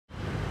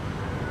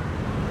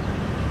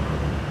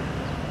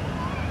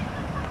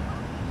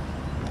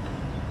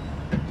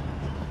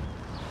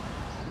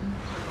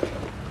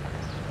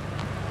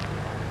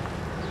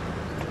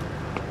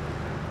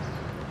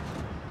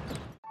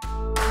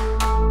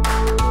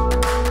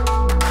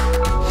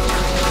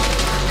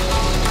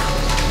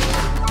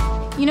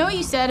You know what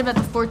you said about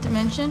the fourth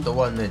dimension? The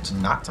one that's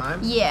not time?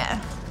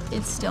 Yeah,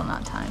 it's still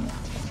not time.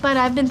 But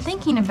I've been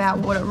thinking about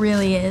what it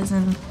really is,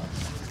 and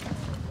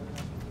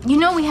you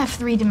know we have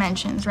 3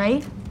 dimensions,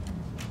 right?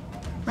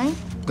 Right?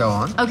 Go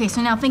on. Okay, so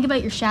now think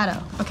about your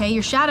shadow, okay?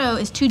 Your shadow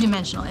is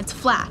 2-dimensional, it's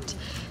flat.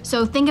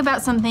 So think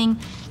about something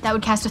that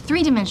would cast a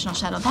 3-dimensional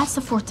shadow. That's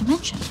the 4th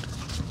dimension.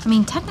 I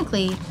mean,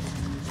 technically,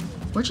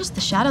 we're just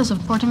the shadows of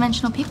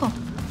 4-dimensional people.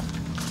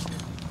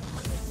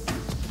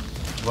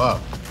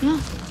 Whoa.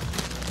 Yeah.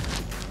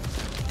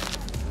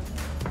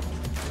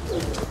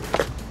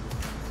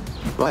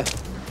 What?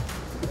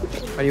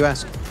 Why do you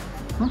ask?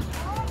 Huh?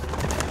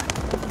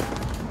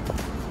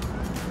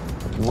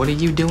 What are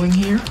you doing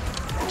here?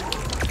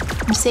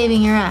 I'm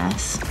saving your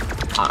ass,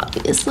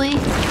 obviously.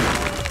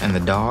 And the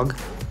dog?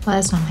 Well,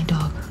 that's not my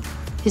dog.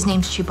 His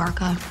name's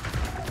Chewbacca.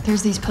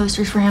 There's these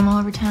posters for him all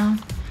over town.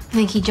 I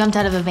think he jumped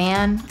out of a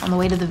van on the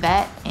way to the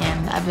vet,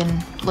 and I've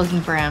been looking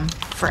for him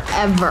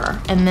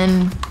forever. And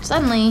then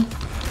suddenly,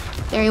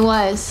 there he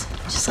was,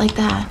 just like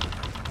that.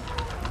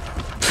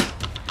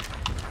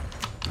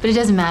 But it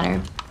doesn't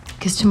matter,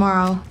 because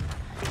tomorrow,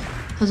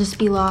 he'll just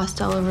be lost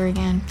all over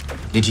again.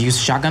 Did you use a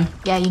shotgun?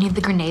 Yeah, you need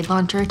the grenade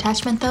launcher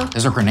attachment, though.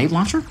 Is there a grenade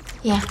launcher?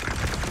 Yeah.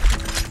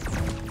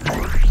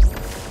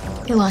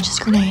 He launches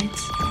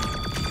grenades.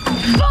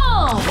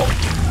 Boom!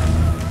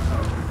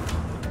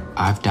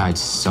 I've died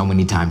so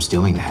many times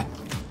doing that.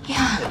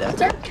 Yeah.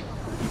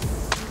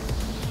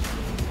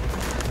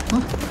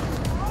 Huh?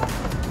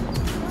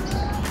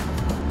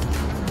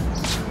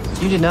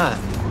 You did not.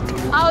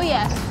 Oh,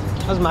 yeah.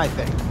 That was my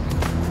thing.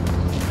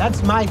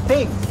 That's my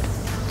thing.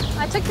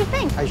 I took your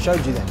thing. I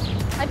showed you that.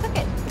 I took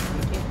it.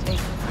 You can't take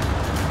it.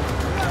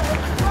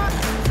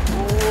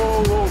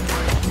 Whoa, whoa.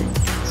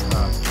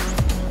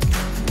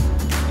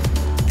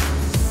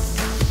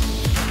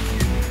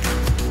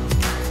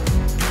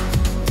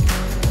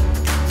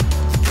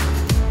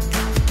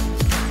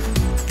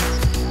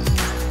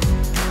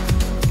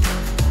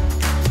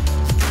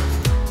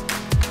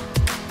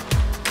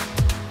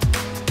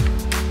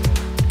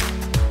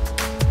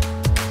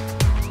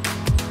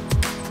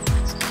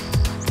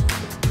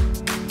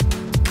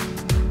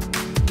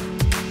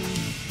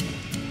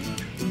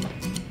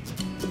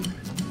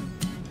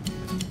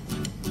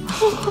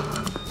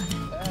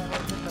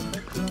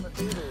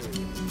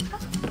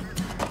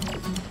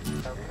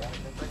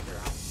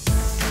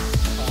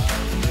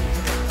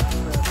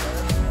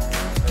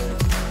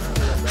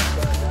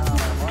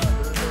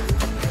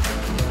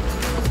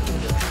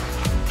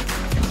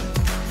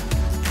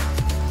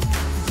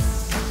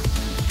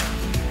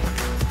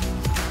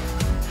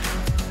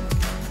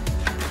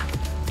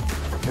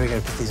 We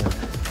gotta put these in.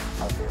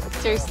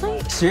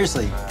 Seriously?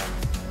 Seriously.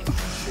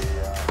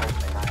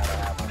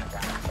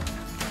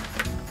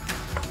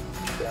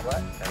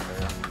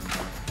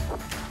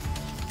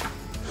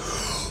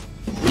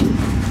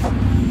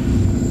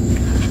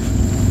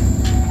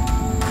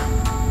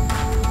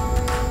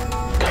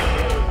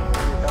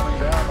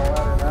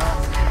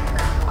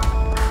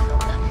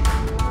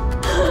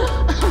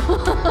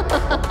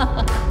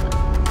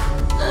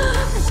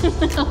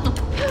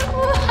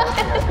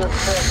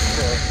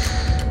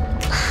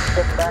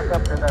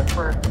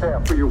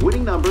 For your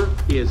winning number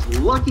is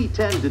lucky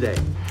 10 today.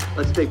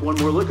 Let's take one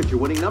more look at your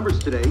winning numbers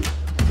today.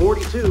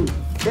 42,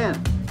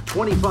 10,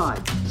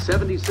 25,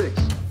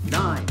 76,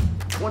 9,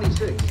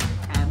 26,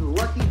 and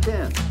lucky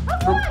 10.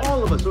 From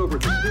all of us over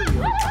at the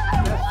studios,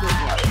 best of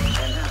luck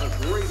and have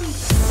a great evening.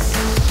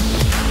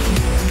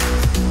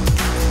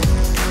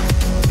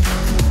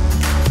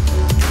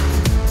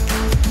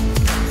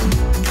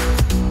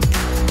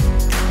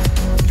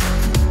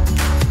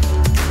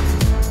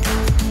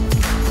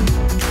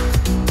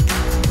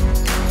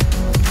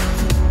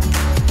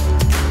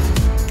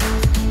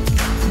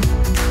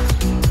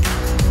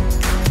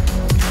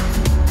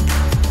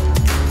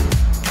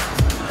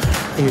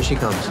 Here she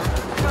comes. Some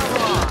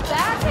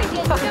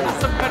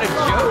kind of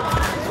joke?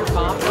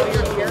 Tom, while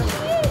you're here?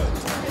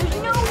 There's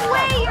no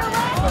way you're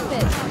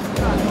laughing.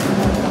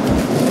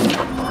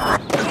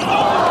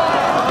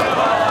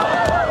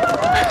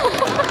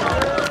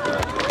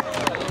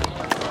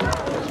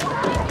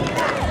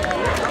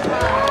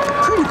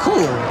 Pretty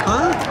cool,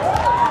 huh?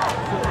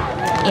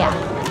 Yeah.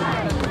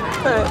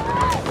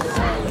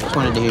 Just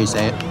wanted to hear you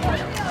say it.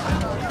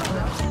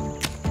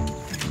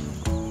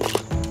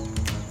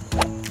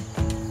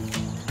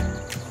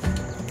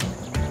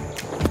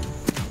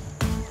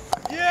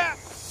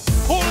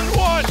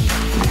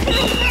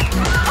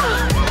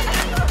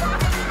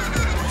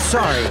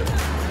 Sorry.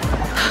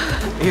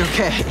 Are you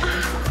okay?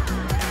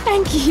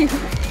 Thank you.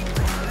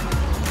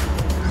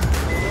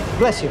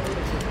 Bless you.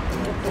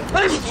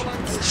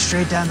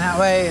 Straight down that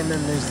way, and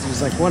then there's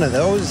like one of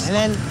those, and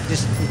then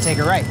just you take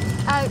a right.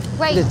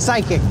 Right. It's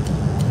psychic.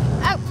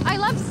 I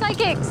love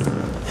psychics.